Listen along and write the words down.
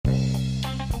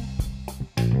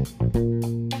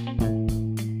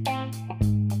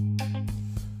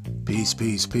Peace,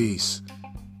 peace, peace.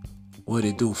 What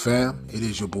it do, fam? It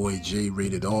is your boy J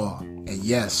Rated R. And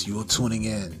yes, you're tuning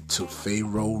in to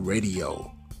Pharaoh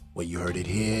Radio. Where you heard it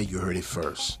here, you heard it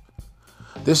first.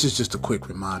 This is just a quick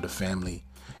reminder, family.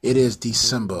 It is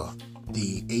December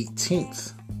the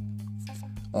 18th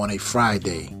on a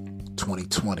Friday,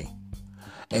 2020.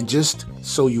 And just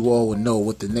so you all will know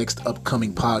what the next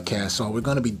upcoming podcasts are, we're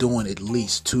going to be doing at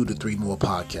least 2 to 3 more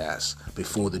podcasts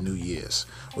before the New Year's.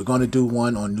 We're going to do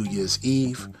one on New Year's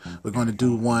Eve. We're going to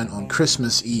do one on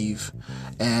Christmas Eve.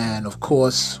 And of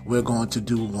course, we're going to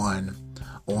do one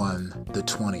on the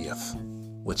 20th,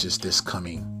 which is this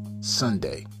coming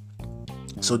Sunday.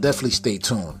 So definitely stay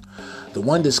tuned. The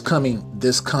one that's coming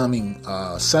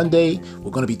Sunday,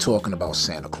 we're going to be talking about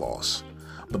Santa Claus.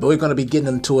 But we're going to be getting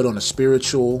into it on a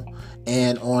spiritual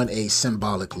and on a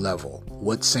symbolic level,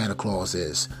 what Santa Claus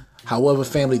is. However,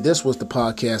 family, this was the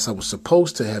podcast I was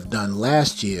supposed to have done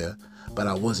last year, but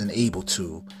I wasn't able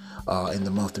to in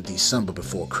the month of December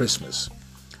before Christmas.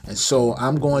 And so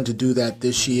I'm going to do that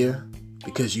this year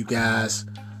because you guys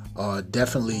are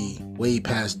definitely way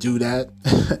past due that.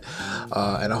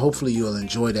 And hopefully you'll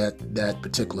enjoy that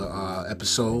particular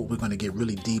episode. We're going to get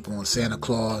really deep on Santa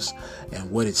Claus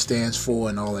and what it stands for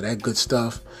and all of that good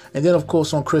stuff. And then, of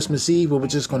course, on Christmas Eve, we're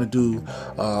just going to do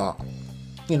a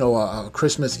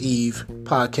Christmas Eve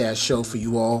podcast show for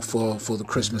you all for the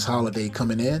Christmas holiday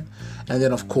coming in. And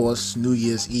then, of course, New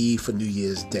Year's Eve for New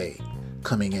Year's Day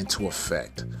coming into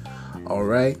effect. All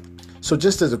right. So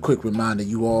just as a quick reminder,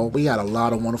 you all, we got a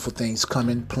lot of wonderful things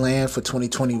coming planned for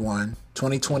 2021.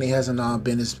 2020 hasn't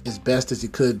been as best as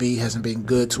it could be, hasn't been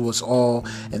good to us all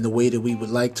in the way that we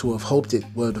would like to have hoped it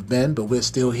would have been, but we're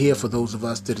still here for those of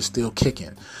us that are still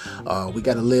kicking. We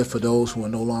got to live for those who are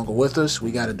no longer with us.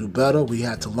 We got to do better. We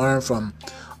had to learn from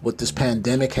what this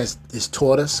pandemic has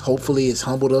taught us. Hopefully it's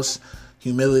humbled us.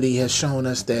 Humility has shown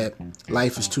us that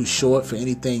life is too short for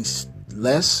anything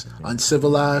less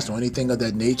uncivilized or anything of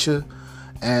that nature.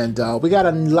 And we got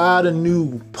a lot of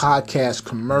new podcast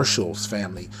commercials,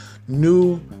 family.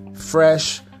 New,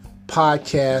 fresh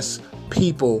podcast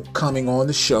people coming on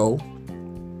the show.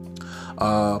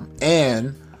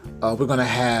 And we're going to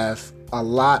have a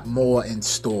lot more in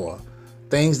store.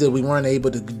 Things that we weren't able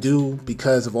to do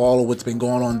because of all of what's been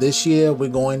going on this year, we're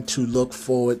going to look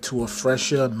forward to a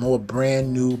fresher, more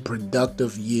brand new,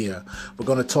 productive year. We're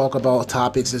going to talk about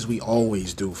topics as we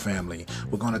always do, family.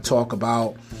 We're going to talk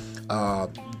about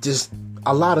just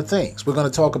a lot of things. We're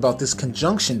going to talk about this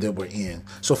conjunction that we're in.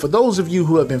 So for those of you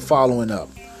who have been following up,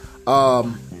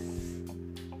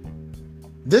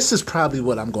 this is probably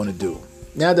what I'm going to do.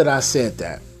 Now that I said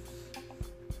that,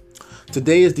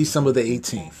 today is December the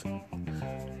 18th.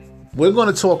 We're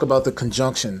going to talk about the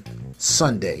conjunction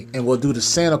Sunday, and we'll do the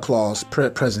Santa Claus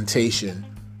presentation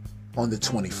on the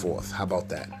 24th. How about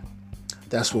that?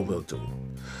 That's what we'll do.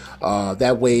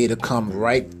 That way it'll come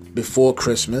right before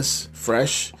Christmas,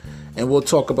 fresh, and we'll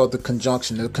talk about the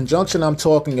conjunction. The conjunction I'm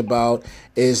talking about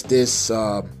is this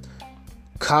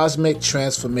cosmic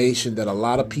transformation that a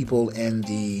lot of people in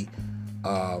the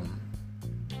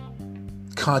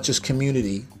conscious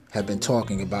community have been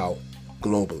talking about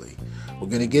globally. We're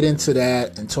going to get into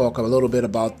that and talk a little bit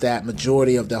about that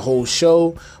majority of the whole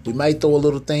show. We might throw a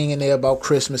little thing in there about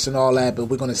Christmas and all that, but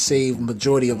we're going to save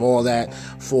majority of all that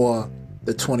for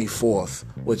the 24th,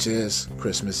 which is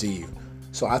Christmas Eve.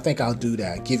 So I think I'll do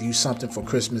that. Give you something for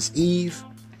Christmas Eve,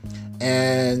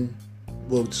 and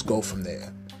we'll just go from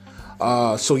there.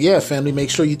 So yeah, family,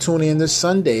 make sure you tune in this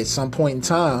Sunday at some point in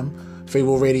time.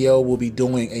 Pharaoh Radio will be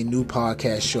doing a new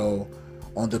podcast show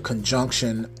on the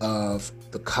conjunction of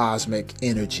the cosmic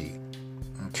energy.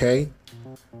 Okay?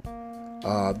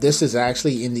 This is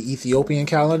actually in the Ethiopian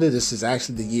calendar. This is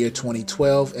actually the year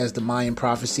 2012, as the Mayan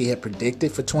prophecy had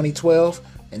predicted for 2012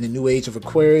 in the new age of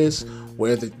Aquarius,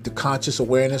 where the conscious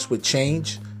awareness would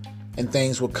change and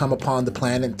things would come upon the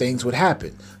planet and things would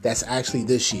happen. That's actually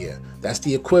this year. That's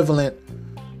the equivalent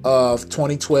of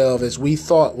 2012 as we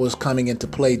thought was coming into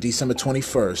play December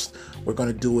 21st. We're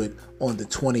going to do it on the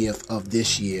 20th of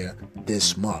this year,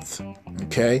 this month.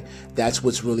 Okay? That's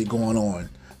what's really going on.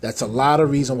 That's a lot of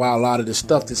reason why a lot of the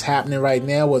stuff that's happening right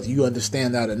now, whether you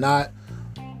understand that or not,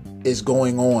 is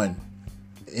going on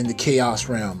in the chaos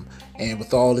realm. And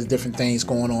with all the different things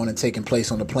going on and taking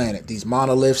place on the planet, these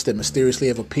monoliths that mysteriously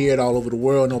have appeared all over the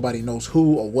world, nobody knows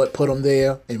who or what put them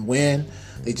there and when.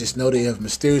 They just know they have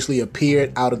mysteriously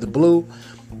appeared out of the blue.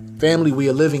 Family, we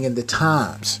are living in the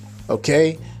times,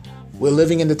 okay? We're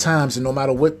living in the times, and no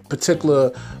matter what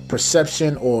particular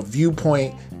perception or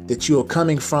viewpoint that you are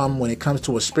coming from when it comes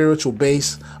to a spiritual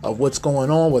base of what's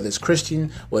going on, whether it's Christian,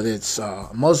 whether it's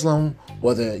Muslim,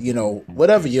 whether,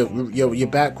 whatever your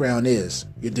background is,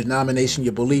 your denomination,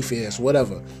 your belief is,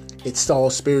 whatever, it's all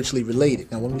spiritually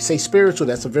related. Now, when we say spiritual,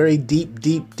 that's a very deep,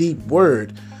 deep, deep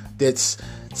word that's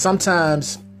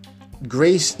sometimes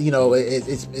grace,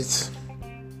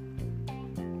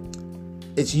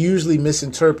 it's usually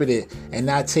misinterpreted and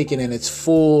not taken in its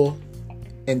full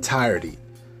entirety.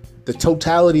 The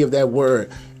totality of that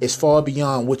word is far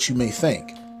beyond what you may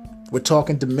think. We're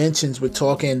talking dimensions. We're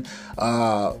talking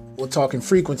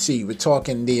frequency. We're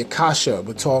talking the Akasha.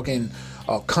 We're talking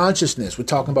consciousness. We're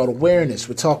talking about awareness.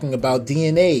 We're talking about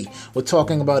DNA. We're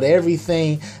talking about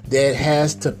everything that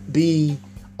has to be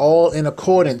all in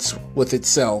accordance with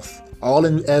itself, all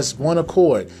in as one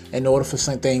accord, in order for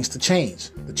some things to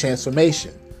change, the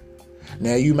transformation.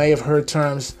 Now, you may have heard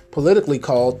terms politically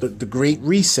called the Great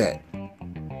Reset.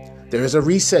 There is a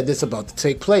reset that's about to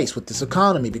take place with this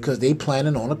economy because they're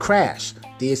planning on a crash.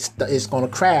 It's going to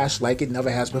crash like it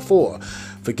never has before.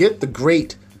 Forget the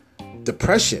Great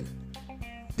Depression.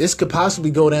 This could possibly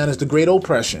go down as the Great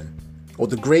Oppression or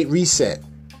the Great Reset.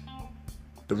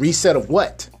 The reset of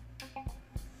what?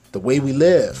 The way we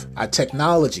live, our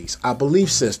technologies, our belief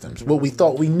systems, what we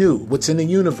thought we knew, what's in the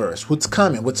universe, what's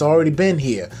coming, what's already been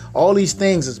here. All these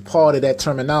things is part of that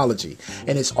terminology.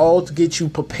 And it's all to get you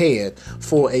prepared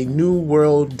for a new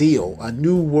world deal, a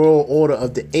new world order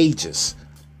of the ages,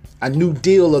 a new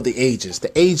deal of the ages,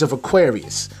 the age of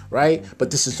Aquarius, right?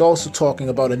 But this is also talking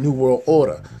about a new world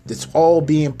order that's all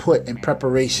being put in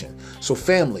preparation. So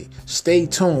family, stay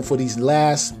tuned for these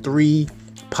last 3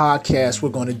 podcasts we're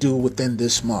going to do within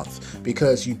this month,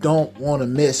 because you don't want to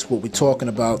miss what we're talking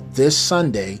about this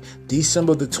Sunday,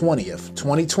 December the 20th,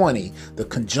 2020, the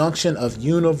conjunction of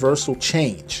universal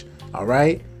change. All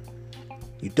right.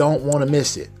 You don't want to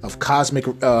miss it, of cosmic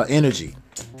energy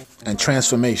and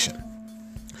transformation.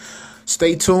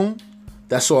 Stay tuned.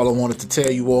 That's all I wanted to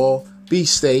tell you all. Be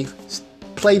safe.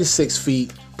 Play the 6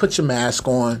 feet. Put your mask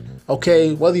on.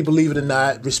 Okay. Whether you believe it or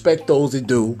not, respect those that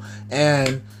do.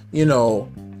 And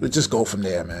we'll just go from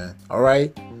there, man. All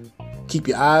right? Keep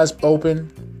your eyes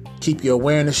open. Keep your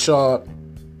awareness sharp.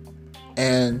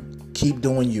 And keep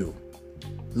doing you.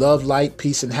 Love, light,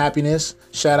 peace, and happiness.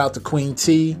 Shout out to Queen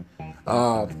T.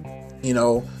 Shout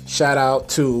out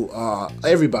to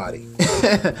everybody.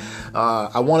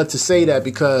 I wanted to say that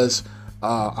because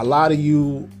a lot of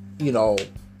you,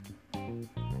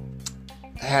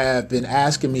 have been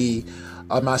asking me,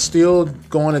 am I still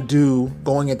going into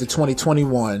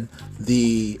 2021,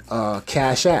 the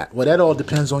Cash App? Well, that all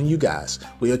depends on you guys.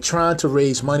 We are trying to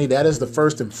raise money. That is the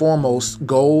first and foremost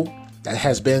goal that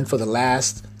has been for the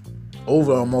last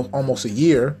over almost a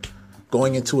year,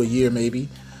 going into a year maybe.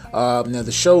 Now,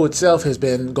 the show itself has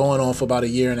been going on for about a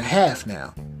year and a half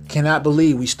now. Cannot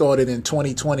believe we started in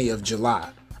 2020 of July.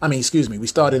 We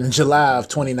started in July of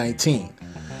 2019.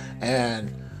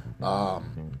 And,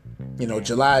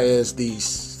 July is the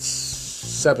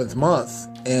 7th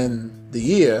month in the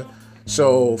year.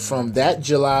 So from that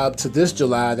July up to this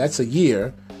July, that's a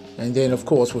year. And then, of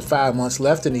course, with 5 months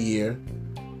left in the year,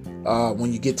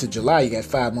 when you get to July, you got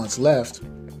 5 months left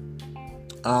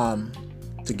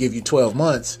to give you 12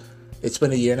 months. It's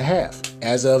been a year and a half.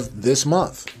 As of this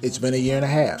month, it's been a year and a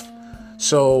half.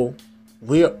 So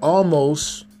we're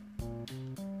almost,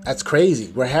 that's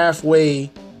crazy. We're halfway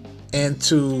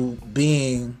into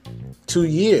being 2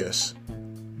 years.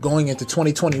 Going into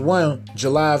 2021,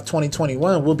 July of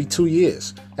 2021 will be 2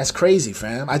 years. That's crazy,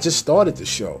 fam. I just started the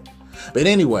show. But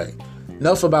anyway,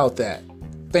 enough about that.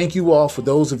 Thank you all for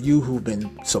those of you who've been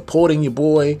supporting your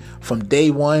boy from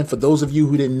day one. For those of you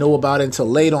who didn't know about it until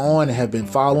later on and have been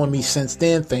following me since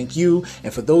then, thank you.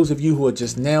 And for those of you who are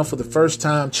just now for the first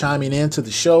time chiming into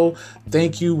the show,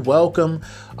 thank you. Welcome.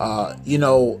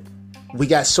 We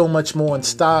got so much more in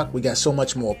stock. We got so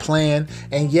much more planned.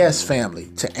 And yes, family,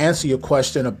 to answer your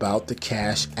question about the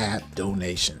Cash App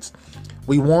donations,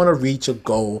 we want to reach a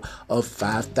goal of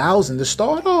 5,000 to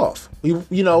start off.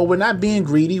 We're not being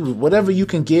greedy. Whatever you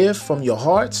can give from your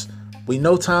hearts. We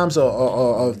know times are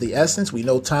of the essence. We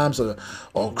know times are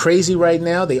crazy right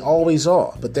now. They always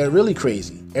are, but they're really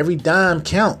crazy. Every dime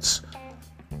counts.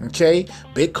 Okay.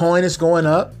 Bitcoin is going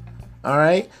up. All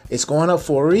right. It's going up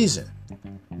for a reason.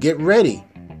 Get ready.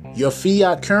 Your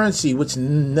fiat currency, which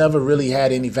never really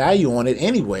had any value on it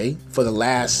anyway, for the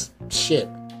last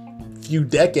few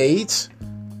decades,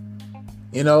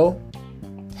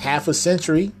 half a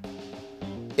century,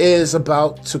 is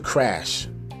about to crash.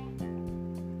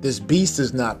 This beast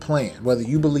is not playing. Whether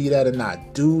you believe that or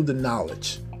not, do the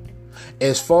knowledge.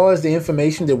 as far as the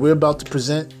information that we're about to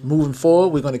present moving forward,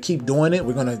 we're going to keep doing it.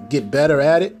 We're going to get better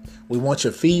at it. We want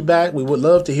your feedback. We would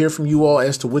love to hear from you all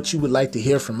as to what you would like to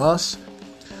hear from us.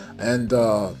 And,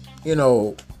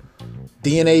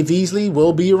 DNA Beasley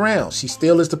will be around. She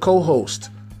still is the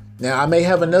co-host. Now, I may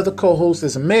have another co-host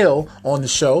as a male on the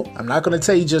show. I'm not going to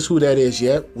tell you just who that is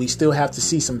yet. We still have to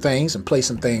see some things and play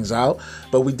some things out.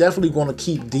 But we definitely going to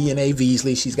keep DNA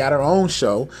Beasley. She's got her own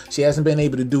show. She hasn't been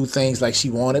able to do things like she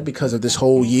wanted because of this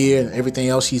whole year and everything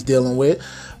else she's dealing with.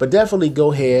 But definitely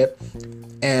go ahead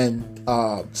and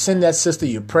send that sister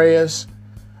your prayers.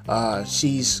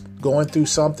 She's going through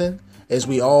something, as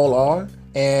we all are.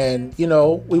 And,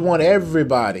 we want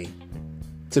everybody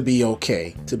to be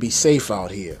okay, to be safe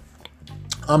out here.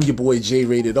 I'm your boy J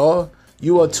Rated R.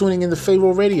 You are tuning in to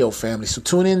Pharaoh Radio, family. So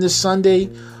tune in this Sunday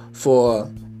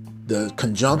for the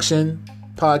Conjunction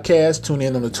podcast. Tune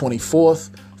in on the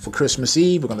 24th for Christmas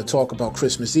Eve. We're going to talk about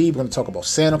Christmas Eve. We're going to talk about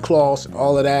Santa Claus and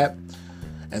all of that.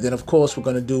 And then, of course, we're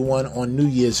going to do one on New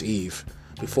Year's Eve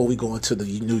before we go into the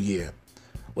new year.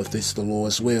 With this, the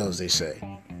Lord's will, as they say.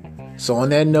 So on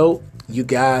that note, you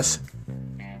guys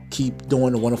keep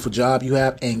doing the wonderful job you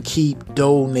have and keep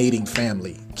donating,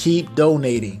 family. Keep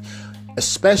donating,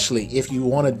 especially if you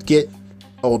want to get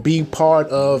or be part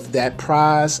of that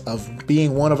prize of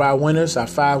being one of our winners, our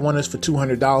 5 winners for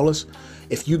 $200.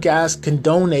 If you guys can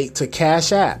donate to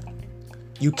Cash App,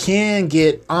 you can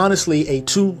get, honestly, a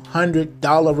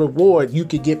 $200 reward. You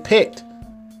could get picked.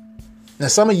 Now,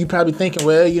 some of you probably thinking,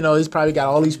 well, he's probably got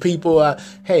all these people.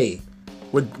 Hey,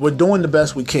 we're doing the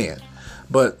best we can.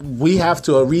 But we have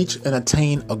to reach and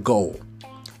attain a goal.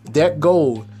 That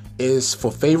goal is for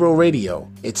Pharaoh Radio.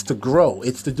 It's to grow.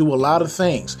 It's to do a lot of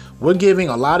things. We're giving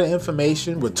a lot of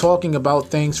information. We're talking about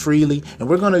things freely. And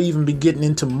we're going to even be getting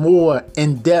into more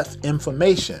in-depth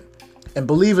information. And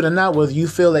believe it or not, whether you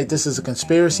feel like this is a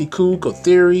conspiracy kook or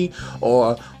theory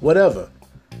or whatever,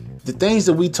 the things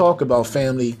that we talk about,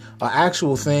 family, are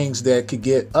actual things that could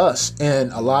get us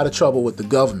in a lot of trouble with the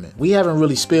government. We haven't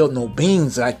really spilled no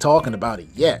beans like talking about it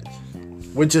yet.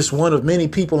 We're just one of many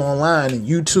people online and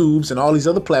YouTubes and all these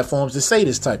other platforms that say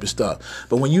this type of stuff.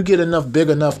 But when you get big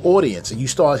enough audience and you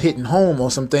start hitting home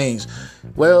on some things,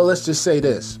 well, let's just say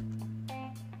this.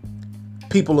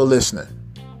 People are listening.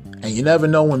 And you never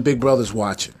know when Big Brother's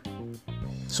watching.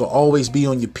 So always be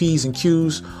on your P's and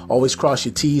Q's. Always cross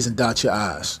your T's and dot your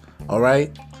I's. All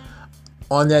right.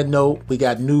 On that note, we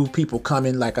got new people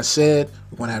coming. Like I said,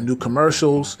 we're going to have new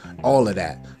commercials, all of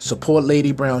that. Support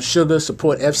Lady Brown Sugar,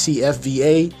 support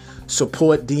FCFVA,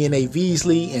 support DNA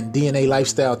Beasley and DNA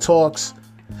Lifestyle Talks.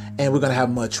 And we're going to have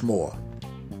much more.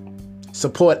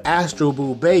 Support Astro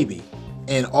Boo Baby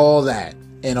and all that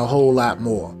and a whole lot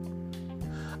more.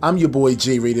 I'm your boy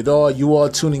J Rated R. You are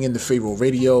tuning in to Pharaoh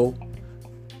Radio.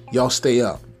 Y'all stay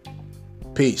up.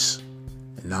 Peace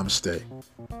and namaste.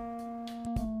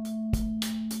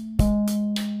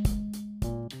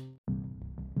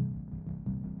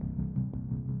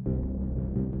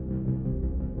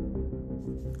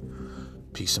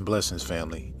 Peace and blessings,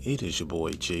 family. It is your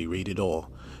boy J Rated R,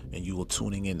 and you are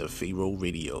tuning in to Pharaoh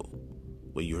Radio.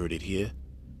 Where you heard it here,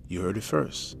 you heard it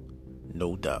first.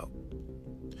 No doubt.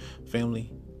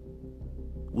 Family,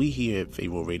 we here at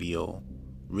Pharaoh Radio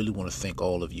really want to thank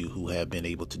all of you who have been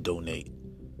able to donate.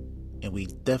 And we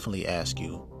definitely ask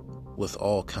you, with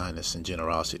all kindness and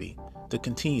generosity, to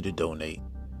continue to donate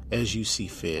as you see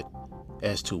fit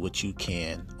as to what you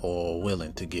can or are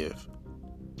willing to give.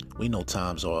 We know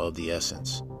times are of the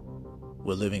essence.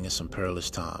 We're living in some perilous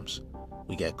times.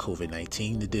 We got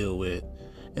COVID-19 to deal with,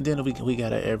 and then we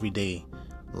got our everyday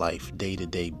life,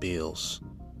 day-to-day bills,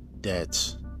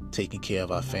 debts, taking care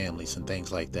of our families and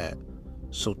things like that.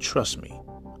 So trust me,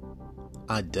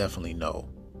 I definitely know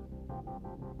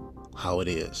how it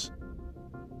is.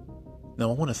 Now,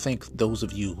 I want to thank those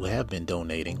of you who have been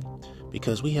donating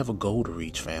because we have a goal to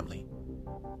reach, family.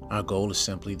 Our goal is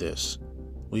simply this.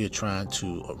 We are trying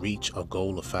to reach a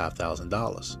goal of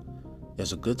 $5,000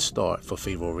 as a good start for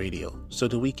Pharaoh Radio so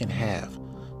that we can have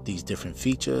these different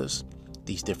features,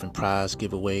 these different prize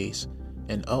giveaways,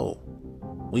 and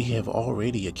we have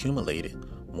already accumulated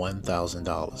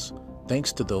 $1,000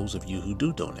 thanks to those of you who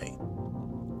do donate.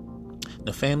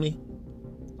 Now, family,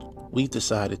 we've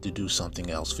decided to do something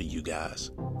else for you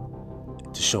guys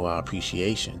to show our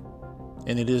appreciation.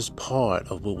 And it is part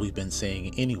of what we've been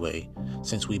saying anyway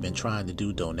since we've been trying to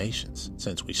do donations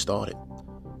since we started.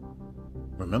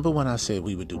 Remember when I said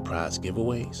we would do prize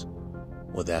giveaways?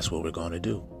 Well, that's what we're going to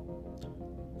do.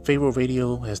 Pharaoh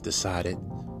Radio has decided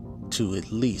to,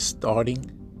 at least starting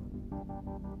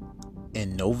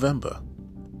in November,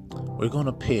 we're going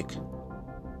to pick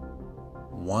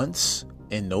once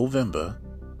in November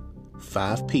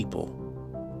 5 people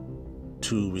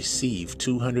to receive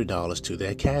 $200 to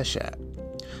their Cash App.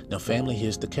 Now, family,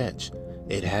 here's the catch.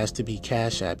 It has to be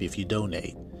Cash App if you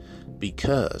donate,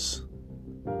 because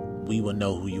we will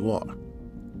know who you are,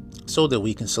 so that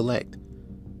we can select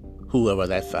whoever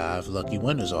that 5 lucky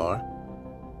winners are,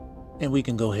 and we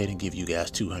can go ahead and give you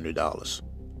guys $200.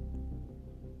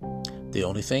 The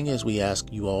only thing is, we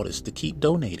ask you all is to keep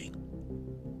donating.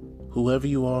 Whoever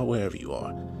you are, wherever you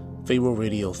are, Pharaoh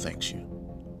Radio thanks you.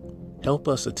 Help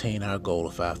us attain our goal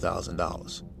of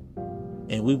 $5,000.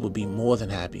 And we will be more than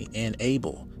happy and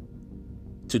able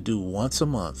to do once a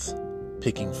month,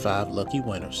 picking 5 lucky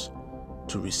winners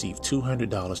to receive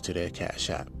 $200 to their Cash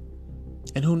App.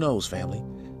 And who knows, family,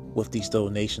 with these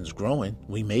donations growing,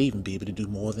 we may even be able to do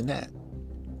more than that.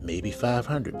 Maybe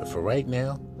 500, but for right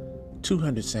now,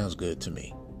 200 sounds good to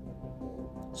me.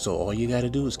 So all you got to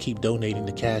do is keep donating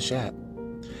to Cash App.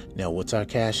 Now, what's our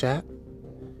Cash App?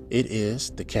 It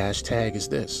is, the cash tag is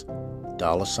this: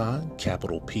 $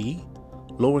 capital P,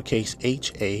 lowercase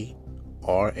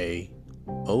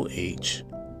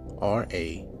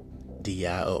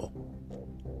HARAOHRADIO.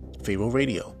 Pharaoh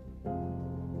Radio.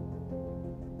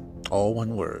 All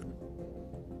one word.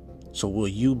 So will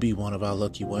you be one of our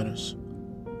lucky winners?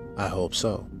 I hope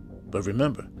so. But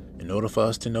remember, in order for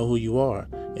us to know who you are,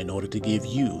 in order to give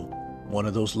you one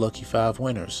of those lucky 5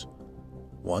 winners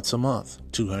once a month,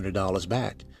 $200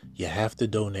 back, you have to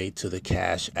donate to the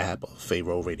Cash App of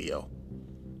Pharaoh Radio.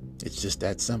 It's just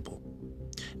that simple.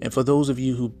 And for those of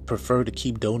you who prefer to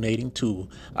keep donating to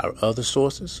our other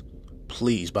sources,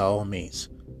 please, by all means,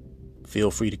 feel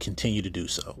free to continue to do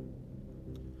so.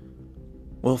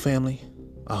 Well, family,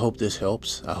 I hope this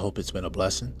helps. I hope it's been a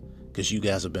blessing, because you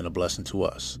guys have been a blessing to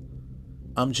us.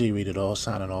 I'm J Rated R,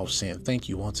 signing off, saying thank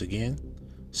you once again.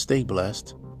 Stay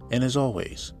blessed, and as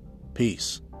always,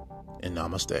 peace and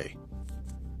namaste.